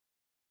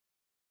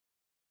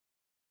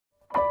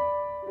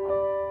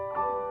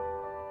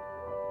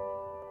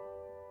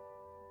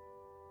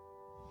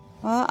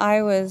Well,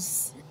 I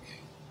was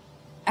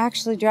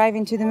actually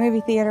driving to the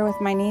movie theater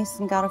with my niece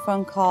and got a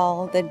phone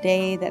call the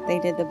day that they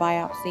did the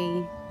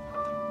biopsy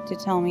to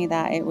tell me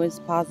that it was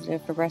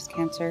positive for breast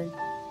cancer.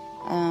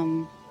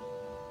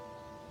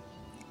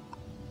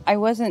 I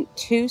wasn't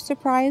too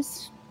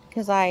surprised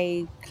because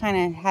I kind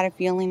of had a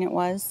feeling it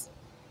was.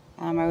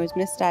 I was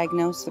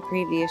misdiagnosed the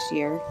previous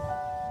year,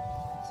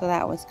 so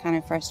that was kind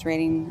of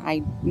frustrating.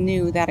 I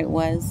knew that it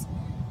was,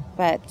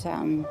 but it's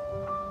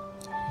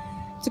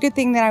a good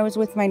thing that I was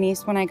with my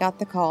niece when I got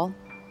the call,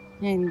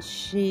 and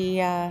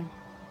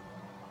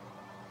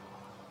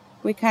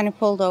we kind of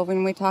pulled over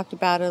and we talked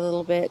about it a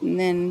little bit, and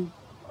then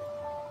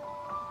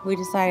we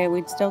decided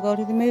we'd still go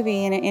to the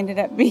movie, and it ended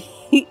up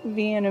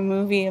being a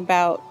movie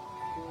about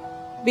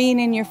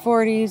being in your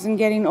 40s and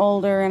getting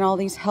older and all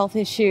these health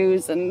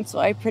issues, and so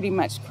I pretty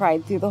much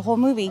cried through the whole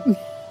movie.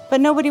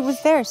 But nobody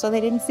was there, so they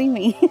didn't see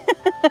me.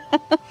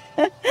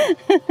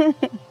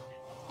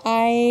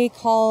 I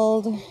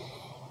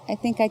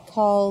think I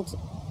called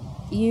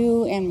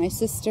you and my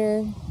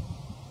sister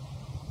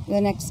the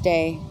next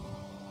day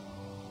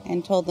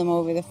and told them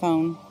over the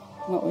phone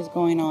what was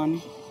going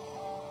on.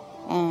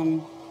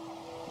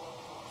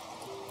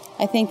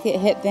 I think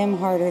it hit them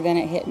harder than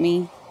it hit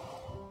me.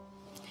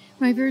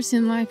 My verse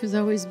in life has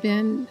always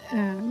been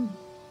 2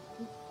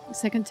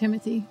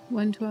 Timothy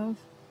 1:12.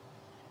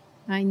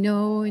 I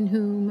know in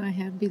whom I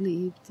have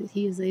believed that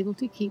he is able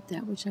to keep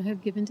that which I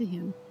have given to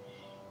him.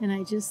 And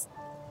I just,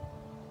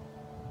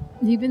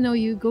 even though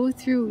you go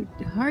through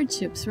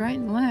hardships right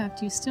and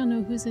left, you still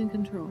know who's in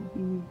control.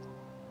 Mm-hmm.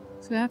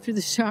 So after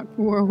the shock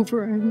wore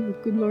over,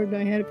 good Lord,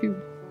 I had a few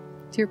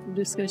tearful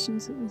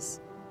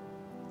discussions.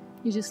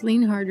 You just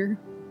lean harder.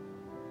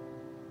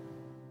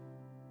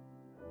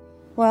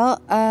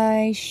 Well,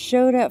 I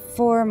showed up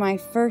for my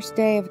first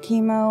day of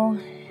chemo,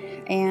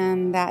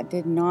 and that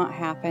did not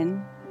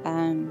happen.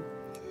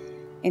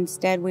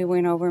 Instead, we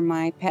went over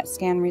my PET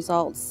scan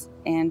results,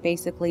 and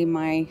basically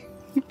my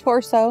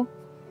torso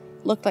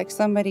looked like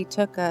somebody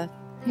took a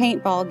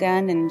paintball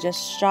gun and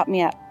just shot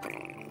me up.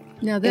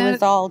 Now it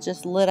was all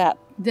just lit up.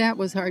 That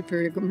was hard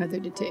for your mother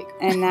to take.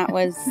 And that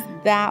was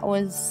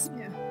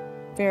yeah,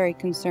 very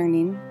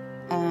concerning.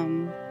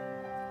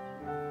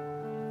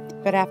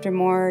 But after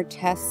more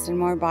tests and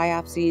more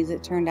biopsies,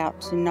 it turned out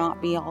to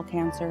not be all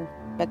cancer.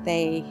 But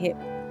they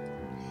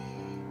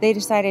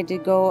decided to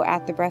go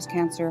at the breast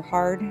cancer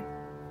hard,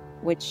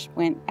 which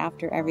went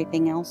after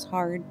everything else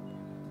hard,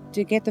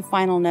 to get the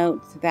final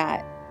note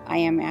that I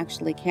am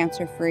actually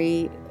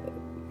cancer-free.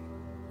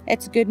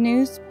 It's good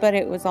news, but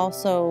it was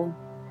also,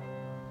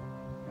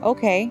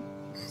 okay,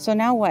 so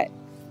now what?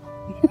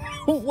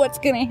 What's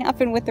going to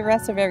happen with the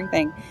rest of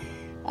everything?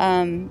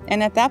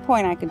 And at that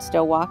point, I could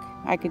still walk.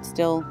 I could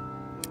still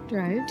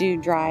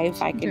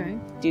drive. I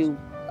could do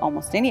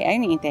almost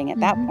anything at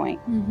that point.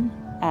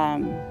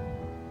 Mm-hmm.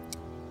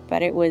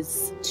 But it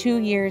was 2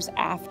 years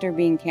after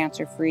being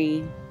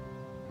cancer-free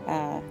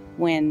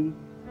when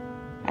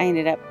I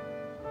ended up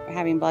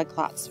having blood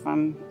clots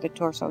from the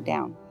torso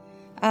down.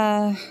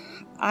 I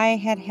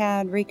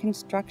had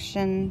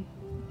reconstruction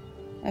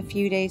a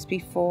few days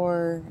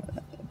before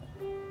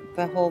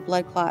the whole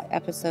blood clot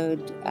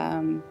episode.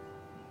 And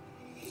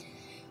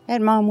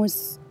Mom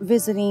was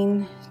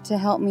visiting to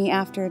help me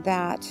after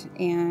that,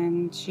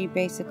 and she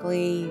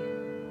basically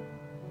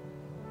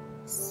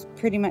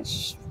pretty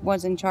much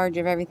was in charge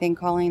of everything,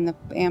 calling the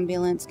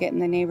ambulance, getting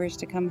the neighbors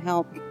to come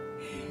help,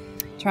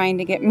 trying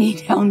to get me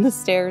down the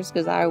stairs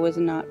because I was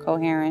not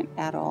coherent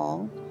at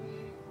all.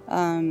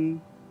 The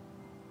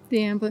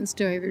ambulance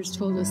drivers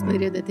told us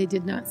later that they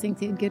did not think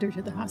they'd get her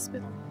to the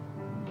hospital.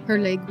 Her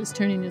leg was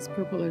turning as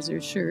purple as her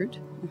shirt.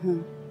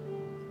 Mm-hmm.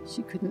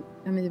 She couldn't,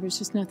 there was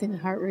just nothing, the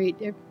heart rate,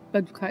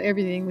 blood clot,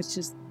 everything was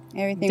just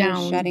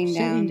was shutting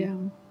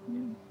down.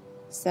 Yeah.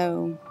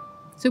 So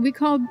we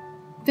called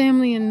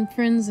family and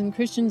friends and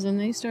Christians, and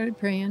they started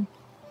praying.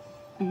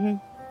 Mm-hmm.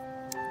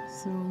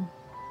 So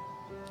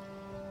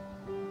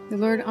the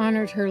Lord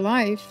honored her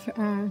life.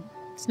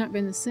 It's not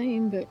been the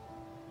same, but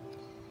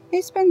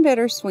it's been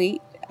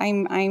bittersweet.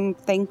 I'm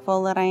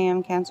thankful that I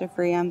am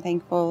cancer-free. I'm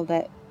thankful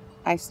that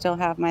I still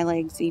have my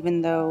legs,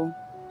 even though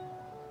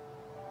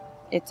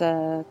it's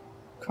a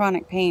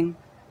chronic pain.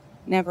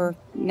 Never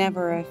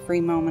a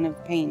free moment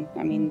of pain.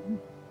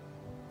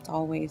 It's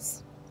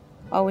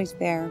always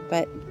there,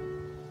 but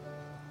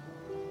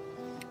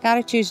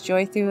gotta choose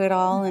joy through it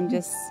all and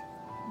just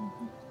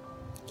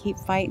keep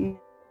fighting.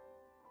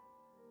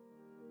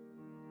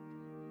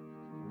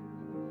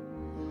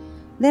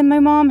 Then my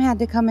mom had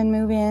to come and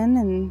move in,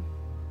 and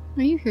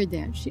you heard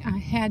that. I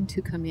had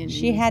to come in.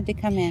 She had to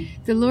come in.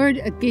 The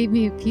Lord gave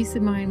me a peace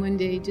of mind one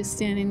day, just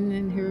standing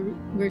in her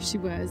where she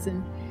was,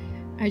 and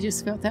I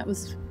just felt that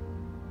was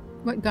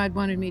what God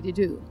wanted me to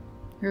do.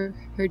 Her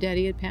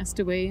daddy had passed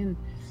away, and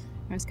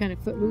I was kind of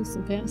footloose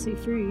and fancy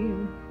free. I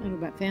don't know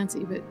about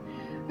fancy, but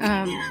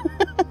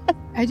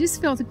I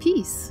just felt a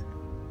peace.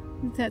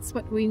 That's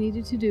what we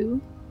needed to do.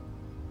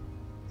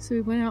 So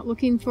we went out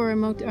looking for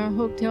a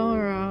hotel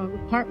or an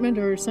apartment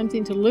or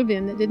something to live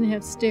in that didn't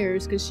have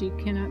stairs, because she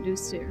cannot do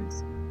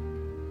stairs.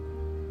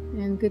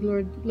 And good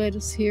Lord led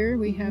us here.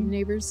 We have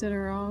neighbors that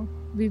are all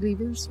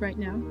believers right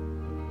now.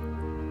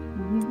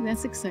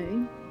 That's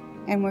exciting.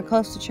 And we're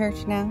close to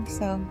church now,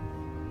 so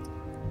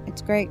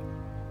it's great.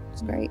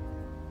 It's great.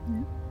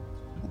 Yeah.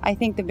 I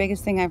think the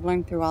biggest thing I've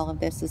learned through all of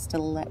this is to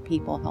let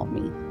people help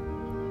me.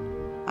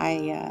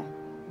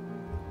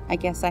 I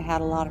guess I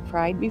had a lot of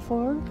pride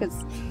before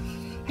because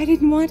I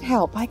didn't want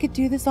help. I could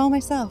do this all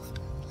myself.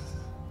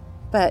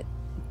 But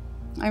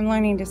I'm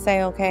learning to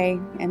say okay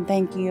and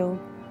thank you.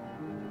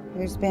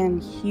 There's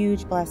been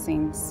huge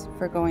blessings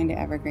for going to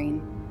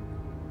Evergreen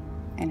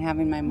and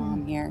having my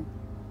mom here.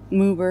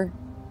 Moober.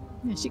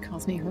 Yeah, she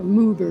calls me her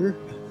moober.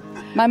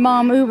 My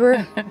mom,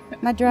 Uber,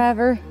 my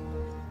driver.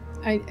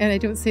 I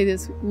don't say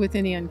this with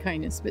any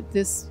unkindness, but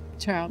this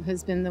child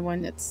has been the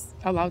one that's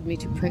allowed me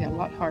to pray a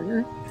lot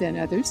harder than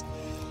others.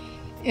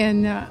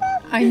 And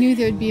I knew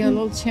there'd be a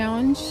little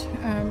challenge.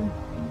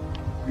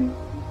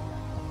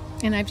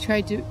 And I've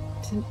tried to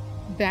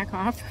back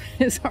off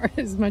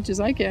as much as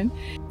I can.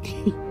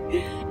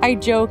 I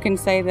joke and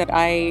say that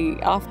I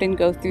often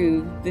go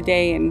through the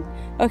day and,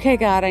 okay,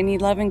 God, I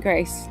need love and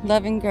grace,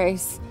 love and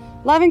grace,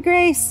 love and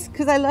grace,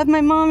 because I love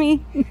my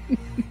mommy.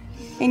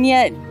 And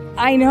yet,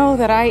 I know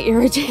that I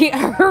irritate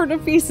her to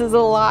pieces a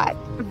lot.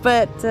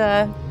 But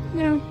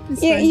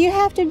you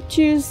have to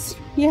choose.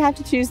 You have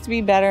to choose to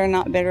be better and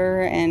not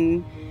bitter.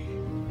 And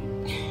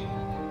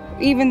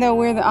even though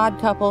we're the odd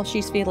couple,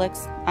 she's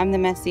Felix, I'm the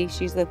messy,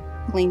 she's the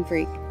clean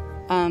freak.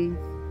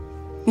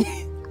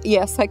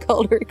 Yes, I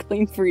called her a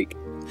clean freak.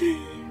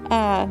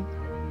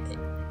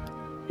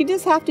 You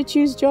just have to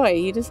choose joy.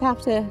 You just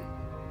have to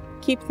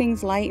keep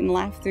things light and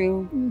laugh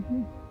through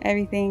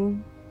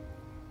everything.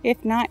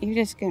 If not, you're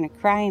just going to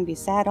cry and be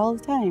sad all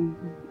the time.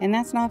 And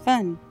that's not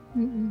fun.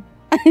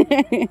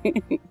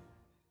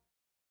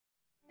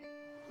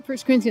 1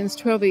 Corinthians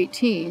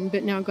 12:18,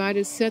 but now God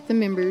has set the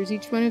members,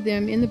 each one of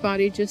them, in the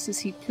body just as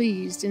he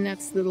pleased, and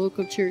that's the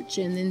local church.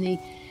 And then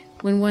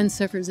when one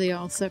suffers, they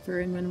all suffer,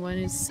 and when one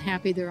is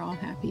happy, they're all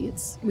happy.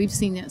 We've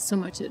seen that so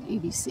much at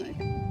ABC.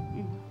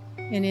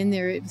 And in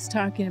there, it was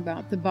talking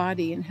about the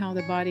body and how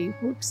the body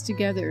works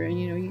together. And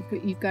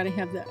you've got to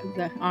have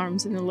the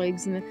arms and the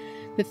legs and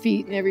the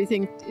feet and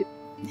everything.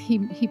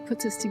 He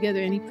puts us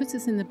together, and he puts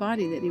us in the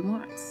body that he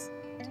wants.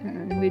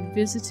 We'd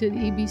visited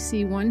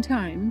EBC one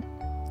time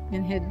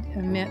and had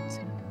met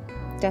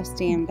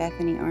Dusty and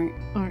Bethany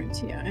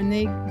Arndt, yeah. And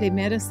they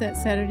met us that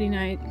Saturday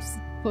night,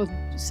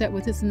 sat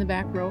with us in the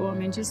back row. I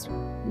mean, just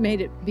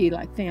made it be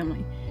like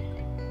family.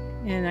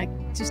 And I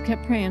just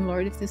kept praying,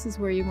 Lord, if this is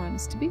where you want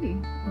us to be.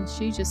 And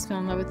she just fell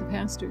in love with the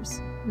pastors.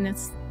 And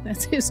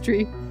that's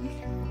history.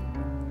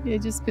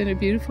 It's just been a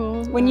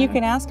beautiful... When you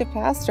can ask a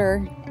pastor,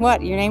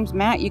 what, your name's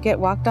Matt, you get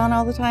walked on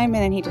all the time,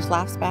 and then he just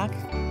laughs back.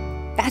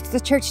 That's the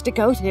church to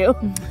go to.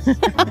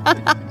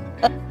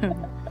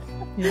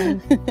 Yeah.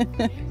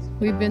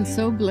 We've been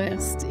so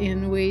blessed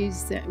in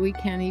ways that we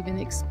can't even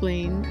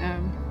explain.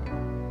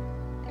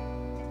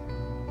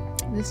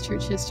 This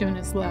church has shown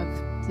us love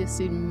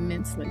just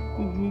immensely.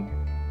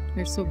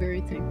 We're so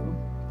very thankful.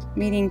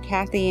 Meeting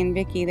Kathy and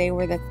Vicky, they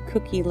were the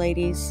cookie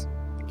ladies,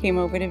 came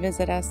over to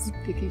visit us.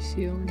 Vicky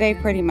Shield. They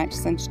pretty much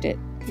cinched it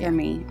for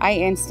me. I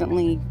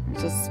instantly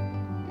just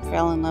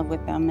fell in love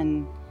with them,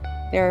 and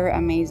they're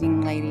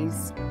amazing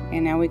ladies.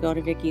 And now we go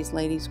to Vicky's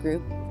ladies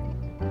group.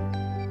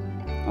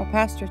 Oh,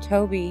 Pastor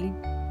Toby,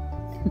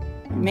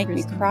 make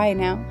me cry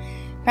now.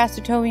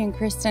 Pastor Toby and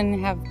Kristen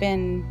have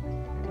been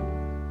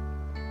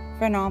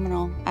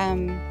phenomenal.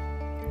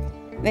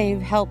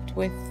 They've helped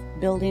with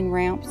building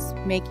ramps,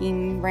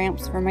 making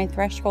ramps for my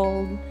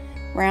threshold,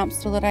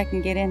 ramps so that I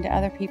can get into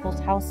other people's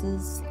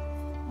houses.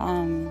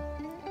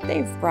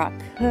 They've brought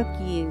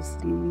cookies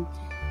and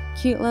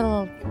cute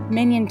little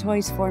minion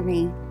toys for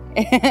me.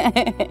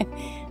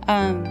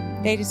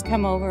 They just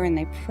come over and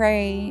they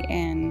pray,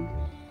 and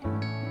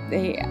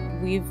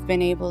we've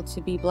been able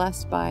to be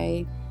blessed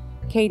by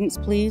Cadence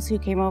Please, who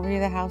came over to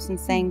the house and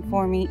sang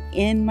for me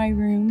in my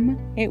room.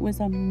 It was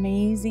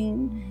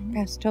amazing.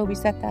 Pastor Toby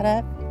set that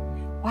up.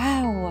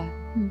 Wow.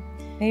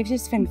 They've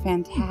just been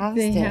fantastic.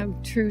 They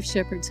have true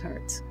shepherd's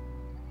hearts.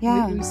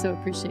 Yeah. We so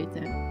appreciate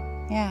that.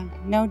 Yeah.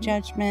 No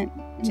judgment,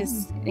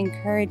 just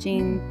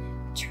encouraging,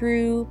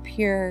 true,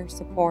 pure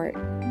support.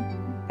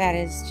 That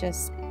is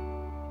just,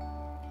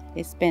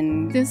 it's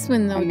been this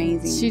one, though,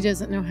 amazing. She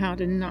doesn't know how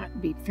to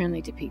not be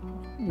friendly to people.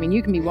 I mean,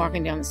 you can be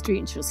walking down the street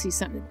and she'll see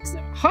something and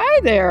say, hi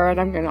there, and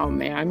I'm going, oh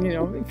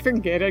man,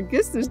 forget it. I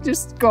guess let's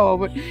just go.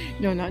 But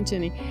no, not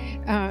Jenny.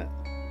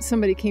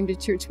 Somebody came to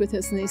church with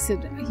us and they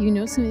said, you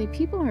know so many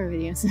people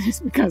already. I said, it's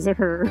because of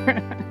her.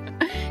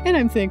 And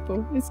I'm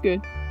thankful. It's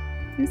good.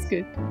 It's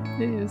good.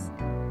 It is.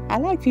 I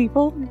like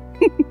people.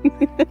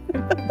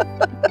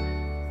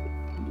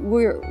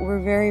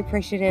 We're very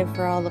appreciative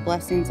for all the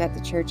blessings that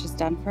the church has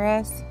done for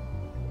us.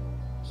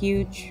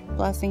 Huge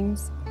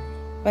blessings.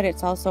 But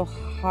it's also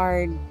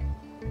hard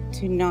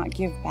to not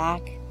give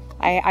back.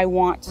 I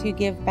want to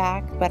give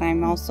back, but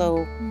I'm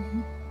also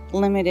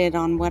limited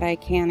on what I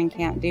can and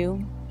can't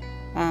do.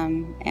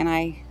 And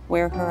I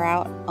wear her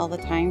out all the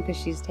time because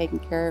she's taking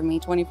care of me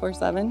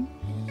 24/7.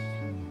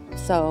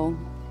 So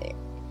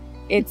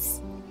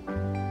it's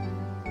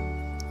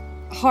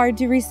hard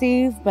to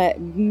receive, but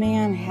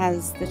man,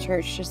 has the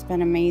church just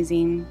been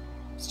amazing.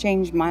 It's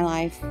changed my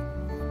life.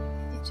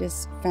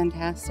 Just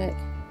fantastic.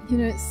 You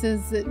know, it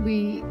says that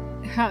we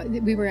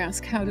were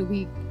asked, how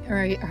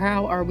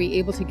are we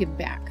able to give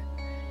back?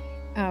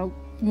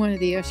 One of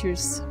the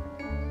ushers,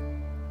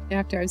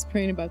 after I was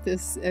praying about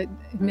this,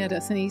 met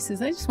us, and he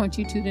says, I just want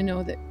you two to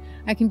know that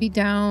I can be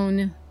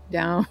down,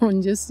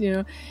 just, you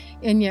know,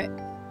 and yet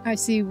I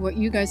see what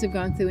you guys have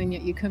gone through, and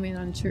yet you come in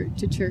on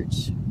to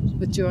church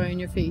with joy on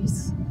your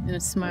face and a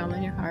smile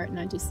on your heart. And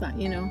I just thought,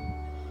 you know,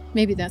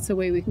 maybe that's a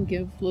way we can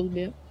give a little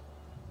bit,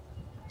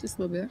 just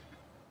a little bit.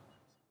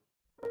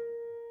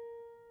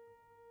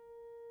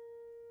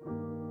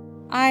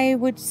 I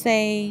would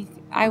say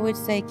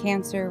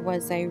cancer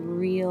was a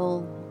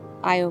real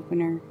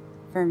eye-opener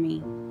for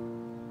me.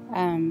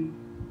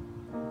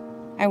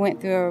 I went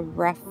through a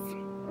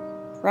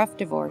rough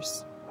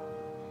divorce,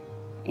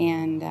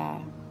 and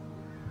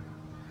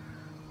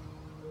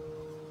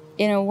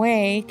in a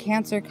way,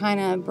 cancer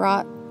kind of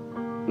brought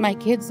my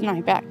kids and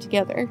I back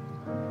together.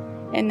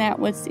 And that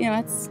was, you know,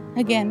 it's,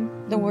 again,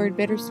 the word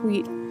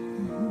bittersweet.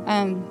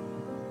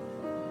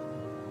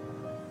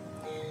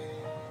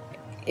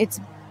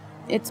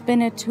 It's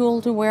been a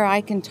tool to where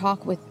I can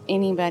talk with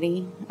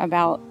anybody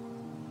about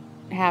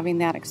having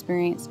that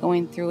experience,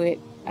 going through it.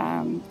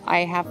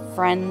 I have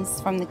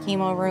friends from the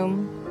chemo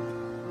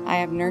room. I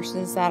have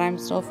nurses that I'm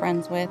still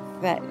friends with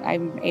that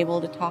I'm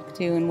able to talk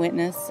to and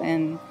witness.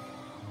 And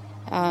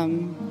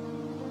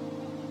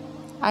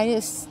I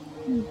just...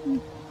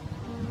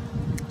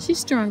 She's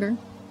stronger.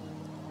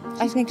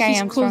 I think I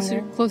am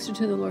stronger. Closer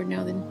to the Lord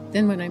now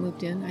than when I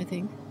moved in, I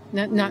think.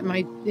 Not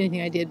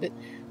anything I did, but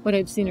what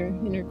I've seen her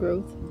in her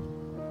growth.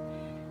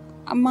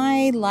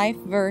 My life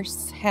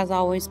verse has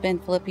always been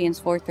Philippians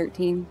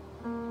 4:13.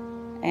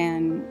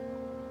 And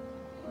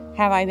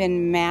have I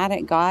been mad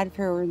at God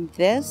for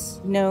this?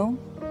 No.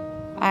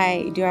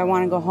 Do I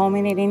want to go home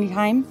in it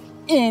anytime?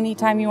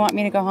 Anytime you want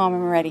me to go home,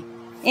 I'm ready.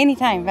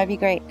 Anytime, that'd be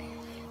great.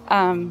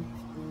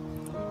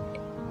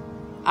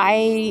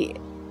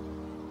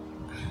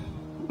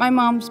 My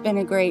mom's been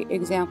a great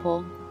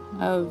example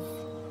of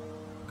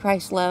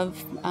Christ's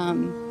love.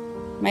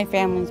 My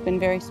family's been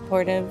very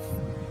supportive.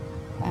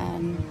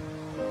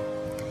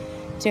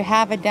 To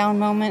have a down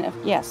moment,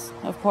 yes,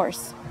 of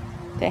course.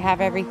 To have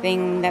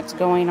everything that's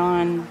going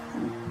on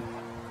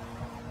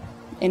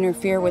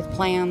interfere with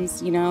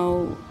plans, you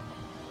know,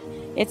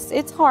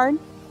 it's hard.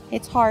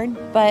 It's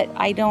hard, but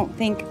I don't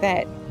think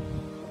that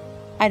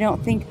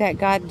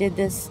God did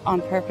this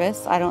on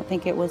purpose. I don't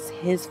think it was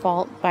his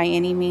fault by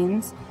any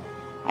means.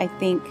 I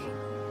think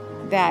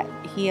that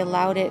he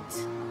allowed it.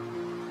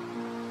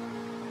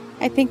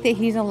 I think that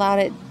he's allowed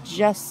it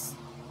just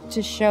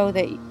to show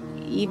that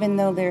even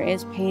though there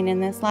is pain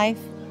in this life,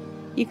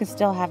 you can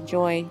still have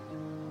joy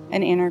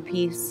and inner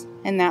peace.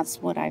 And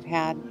that's what I've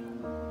had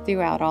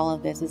throughout all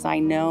of this, is I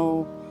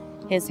know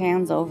his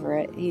hand's over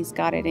it. He's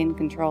got it in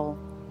control.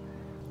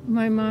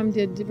 My mom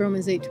did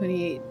Romans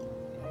 8:28,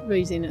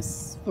 raising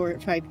us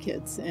 5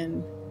 kids,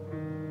 and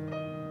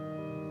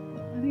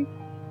I think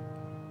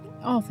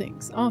all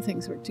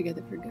things work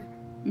together for good.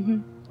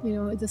 You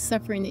know, the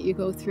suffering that you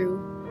go through,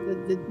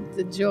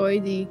 the joy,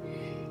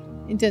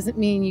 it doesn't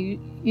mean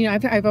you know,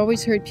 I've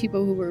always heard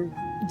people who were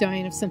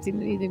dying of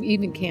something,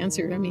 even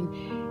cancer, I mean,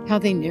 how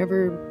they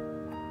never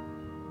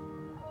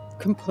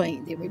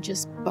complained. They were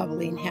just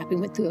bubbling, happy,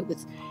 went through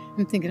it.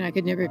 I'm thinking I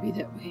could never be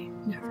that way.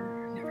 Never.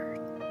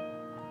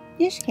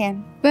 Yes, you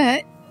can.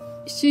 But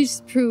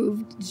she's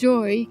proved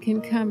joy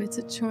can come. It's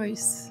a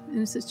choice.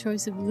 And it's a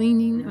choice of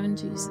leaning on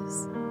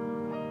Jesus.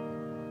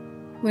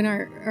 When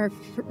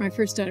my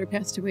first daughter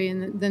passed away,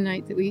 and the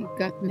night that we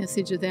got the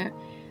message of that,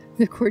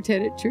 the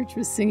quartet at church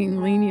was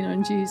singing Leaning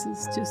on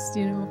Jesus, just,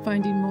 you know,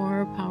 finding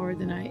more power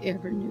than I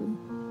ever knew.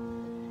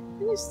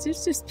 And it's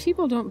just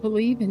people don't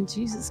believe in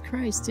Jesus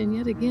Christ, and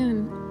yet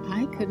again,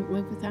 I couldn't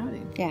live without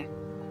him. Yeah.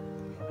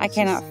 I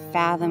cannot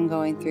fathom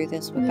going through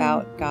this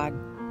without God.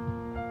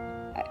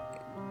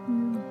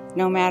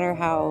 No matter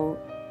how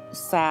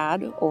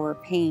sad or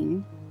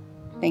pain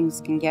things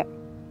can get,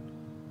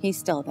 he's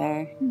still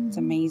there. It's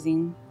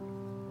amazing.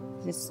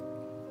 It's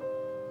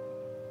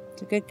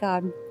a good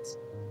God.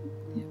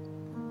 Yeah.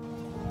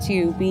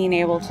 To being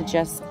able to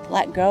just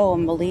let go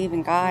and believe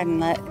in God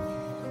and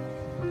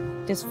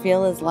just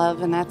feel his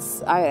love. And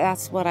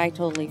that's what I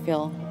totally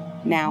feel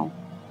now.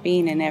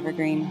 Being an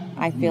Evergreen,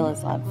 I feel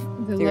his love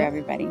through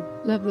everybody.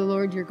 Love the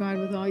Lord your God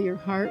with all your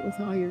heart, with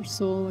all your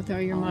soul, with all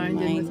your mind,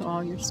 and with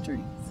all your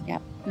strength. Yep.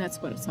 And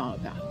that's what it's all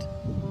about.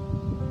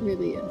 It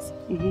really is.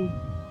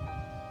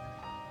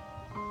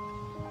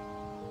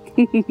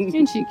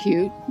 Isn't she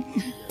cute?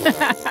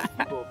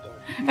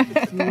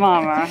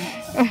 Mama.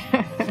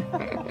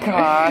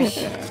 Gosh.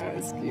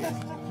 That's cute.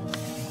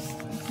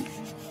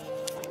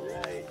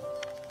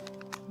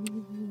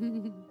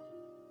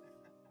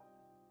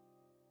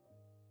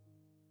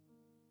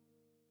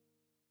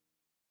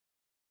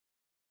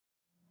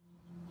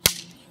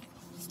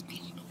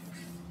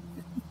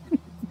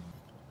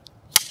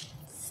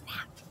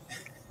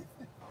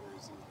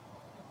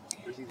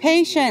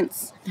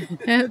 Patience.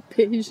 Have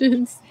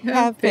patience.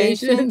 Have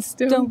patience.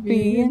 Don't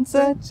be in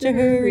such a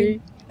hurry.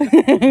 That's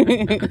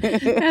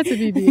a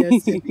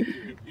BBS too.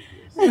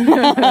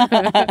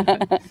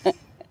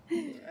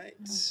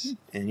 Right.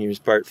 And here's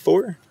part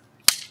 4.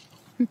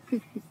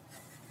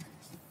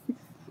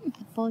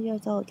 4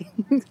 years old.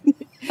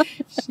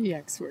 She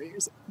acts 4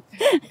 years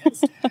old.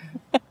 Yes.